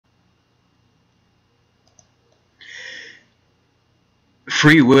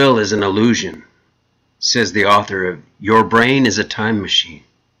Free will is an illusion, says the author of Your Brain is a Time Machine.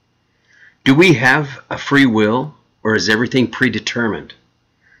 Do we have a free will, or is everything predetermined?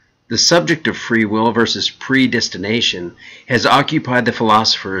 The subject of free will versus predestination has occupied the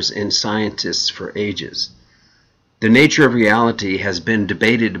philosophers and scientists for ages. The nature of reality has been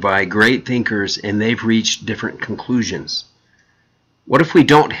debated by great thinkers, and they've reached different conclusions. What if we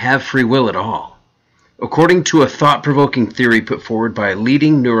don't have free will at all? According to a thought-provoking theory put forward by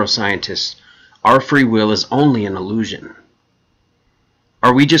leading neuroscientists, our free will is only an illusion.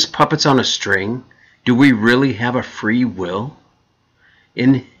 Are we just puppets on a string? Do we really have a free will?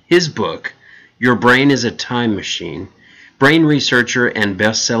 In his book, Your Brain is a Time Machine, brain researcher and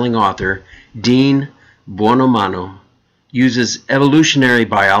best-selling author Dean Buonomano uses evolutionary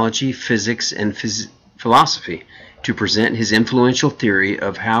biology, physics, and philosophy to present his influential theory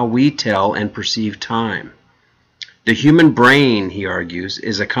of how we tell and perceive time. The human brain, he argues,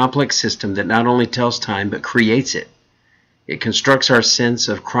 is a complex system that not only tells time but creates it. It constructs our sense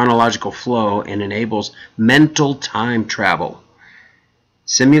of chronological flow and enables mental time travel,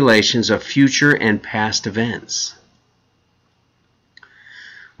 simulations of future and past events.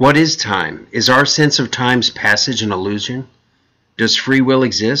 What is time? Is our sense of time's passage an illusion? Does free will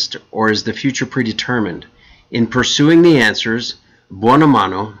exist, or is the future predetermined? In pursuing the answers,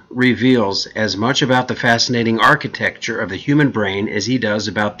 Buonomano reveals as much about the fascinating architecture of the human brain as he does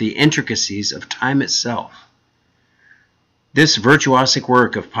about the intricacies of time itself. This virtuosic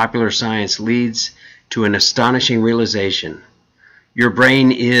work of popular science leads to an astonishing realization. Your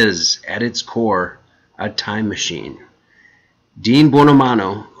brain is, at its core, a time machine. Dean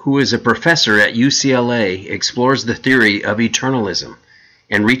Buonomano, who is a professor at UCLA, explores the theory of eternalism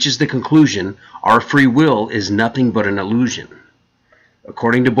and reaches the conclusion our free will is nothing but an illusion.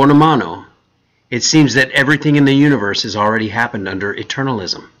 According to Buonomano, it seems that everything in the universe has already happened under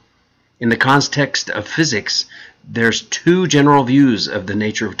eternalism. In the context of physics, there's two general views of the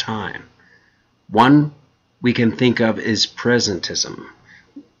nature of time. One we can think of is presentism,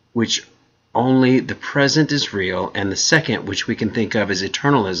 which only the present is real, and the second, which we can think of as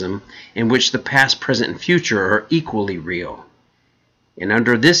eternalism, in which the past, present, and future are equally real. And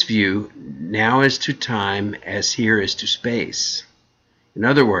under this view, now is to time as here is to space. In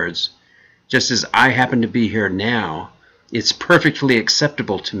other words, just as I happen to be here now, it's perfectly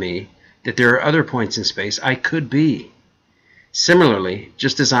acceptable to me that there are other points in space I could be. Similarly,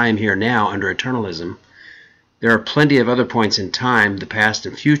 just as I am here now under eternalism, there are plenty of other points in time, the past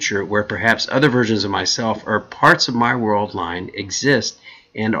and future, where perhaps other versions of myself or parts of my world line exist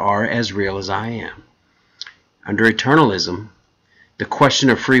and are as real as I am. Under eternalism, the question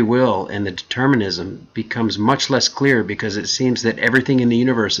of free will and the determinism becomes much less clear because it seems that everything in the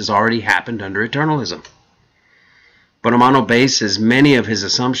universe has already happened under eternalism. Buonomano bases many of his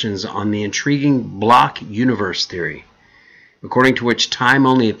assumptions on the intriguing block universe theory, according to which time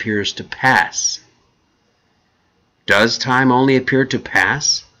only appears to pass. Does time only appear to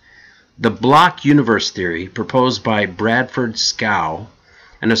pass? The block universe theory, proposed by Bradford Scow,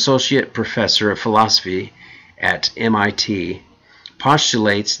 an associate professor of philosophy at MIT,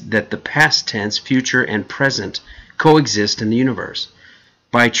 postulates that the past tense, future, and present coexist in the universe.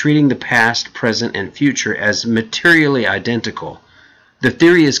 By treating the past, present, and future as materially identical, the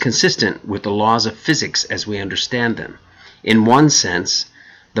theory is consistent with the laws of physics as we understand them. In one sense,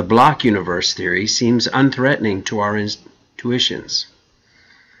 the block universe theory seems unthreatening to our intuitions.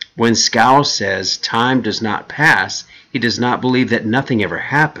 When Scow says time does not pass, he does not believe that nothing ever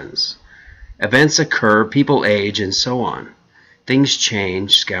happens. Events occur, people age, and so on. Things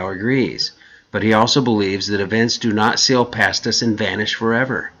change, Scow agrees, but he also believes that events do not sail past us and vanish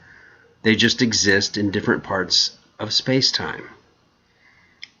forever. They just exist in different parts of space-time.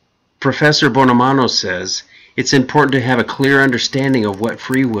 Professor Buonomano says, it's important to have a clear understanding of what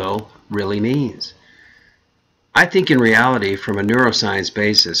free will really means. I think in reality, from a neuroscience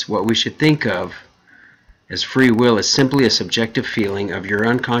basis, what we should think of as free will is simply a subjective feeling of your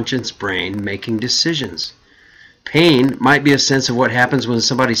unconscious brain making decisions. Pain might be a sense of what happens when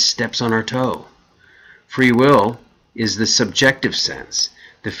somebody steps on our toe. Free will is the subjective sense,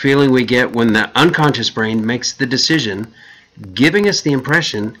 the feeling we get when the unconscious brain makes the decision, giving us the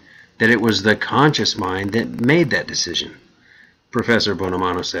impression that it was the conscious mind that made that decision. Professor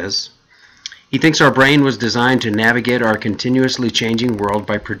Buonomano says, he thinks our brain was designed to navigate our continuously changing world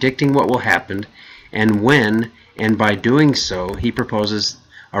by predicting what will happen and when, and by doing so, he proposes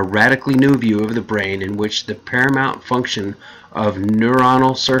a radically new view of the brain in which the paramount function of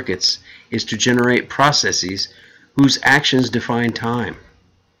neuronal circuits is to generate processes whose actions define time.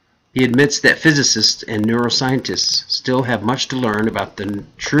 He admits that physicists and neuroscientists still have much to learn about the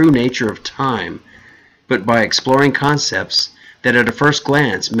true nature of time, but by exploring concepts that at a first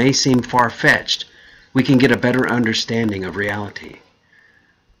glance may seem far-fetched, we can get a better understanding of reality.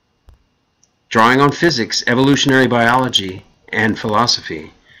 Drawing on physics, evolutionary biology, and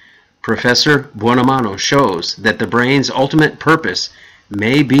philosophy, Professor Buonamano shows that the brain's ultimate purpose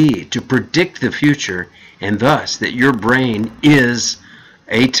may be to predict the future, and thus that your brain is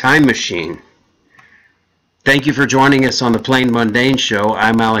a time machine. Thank you for joining us on the Plain Mundane Show.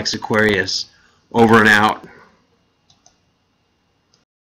 I'm Alex Aquarius. Over and out.